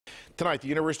Tonight, the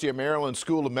University of Maryland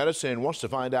School of Medicine wants to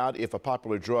find out if a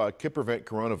popular drug could prevent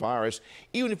coronavirus,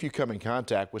 even if you come in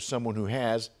contact with someone who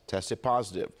has tested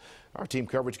positive. Our team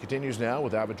coverage continues now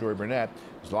with Joy Burnett,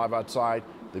 who's live outside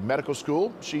the medical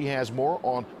school. She has more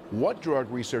on what drug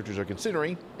researchers are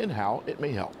considering and how it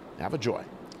may help. Joy.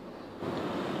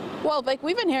 Well, Vic,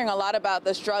 we've been hearing a lot about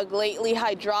this drug lately,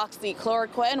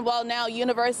 hydroxychloroquine. Well, now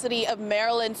University of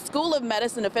Maryland School of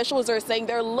Medicine officials are saying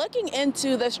they're looking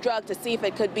into this drug to see if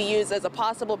it could be used as a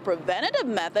possible preventative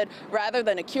method rather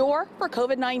than a cure for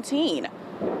COVID-19.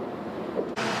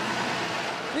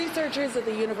 Researchers at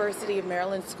the University of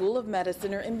Maryland School of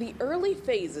Medicine are in the early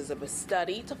phases of a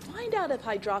study to find out if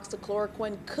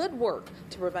hydroxychloroquine could work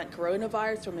to prevent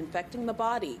coronavirus from infecting the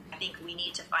body. I think we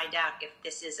need to find out if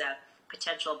this is a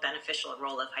potential beneficial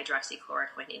role of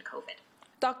hydroxychloroquine in COVID.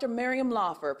 Dr. Miriam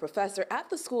Lawfer, professor at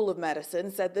the School of Medicine,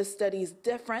 said this study is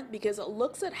different because it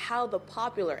looks at how the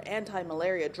popular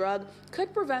anti-malaria drug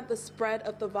could prevent the spread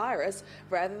of the virus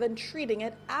rather than treating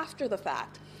it after the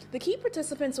fact. The key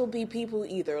participants will be people who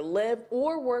either live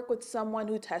or work with someone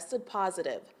who tested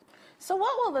positive. So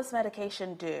what will this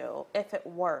medication do if it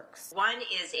works? One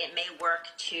is it may work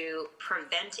to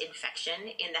prevent infection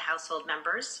in the household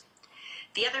members.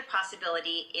 The other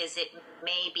possibility is it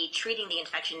may be treating the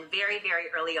infection very, very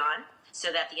early on so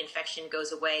that the infection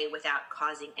goes away without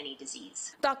causing any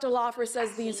disease. Dr. Lawfer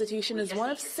says the institution is one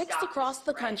of 6 across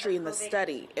the country in the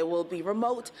study. It will be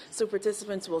remote, so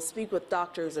participants will speak with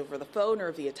doctors over the phone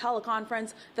or via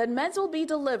teleconference. Then meds will be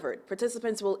delivered.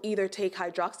 Participants will either take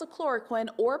hydroxychloroquine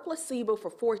or placebo for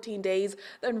 14 days.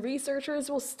 Then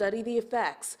researchers will study the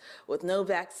effects. With no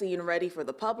vaccine ready for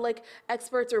the public,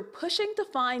 experts are pushing to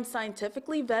find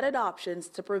scientifically vetted options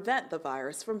to prevent the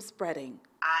virus from spreading.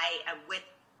 I am with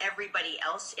everybody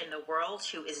else in the world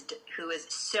who is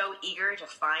so eager to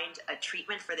find a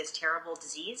treatment for this terrible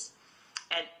disease,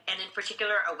 and in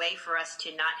particular a way for us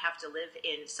to not have to live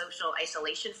in social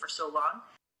isolation for so long.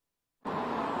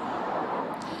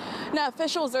 Now,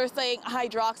 officials are saying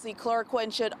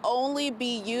hydroxychloroquine should only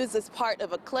be used as part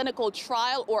of a clinical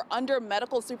trial or under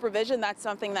medical supervision. That's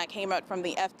something that came out from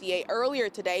the FDA earlier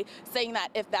today, saying that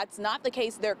if that's not the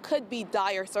case, there could be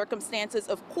dire circumstances.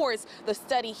 Of course, the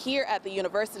study here at the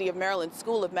University of Maryland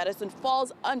School of Medicine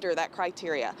falls under that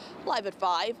criteria. Live at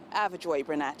 5, Joy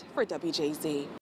Burnett for WJZ.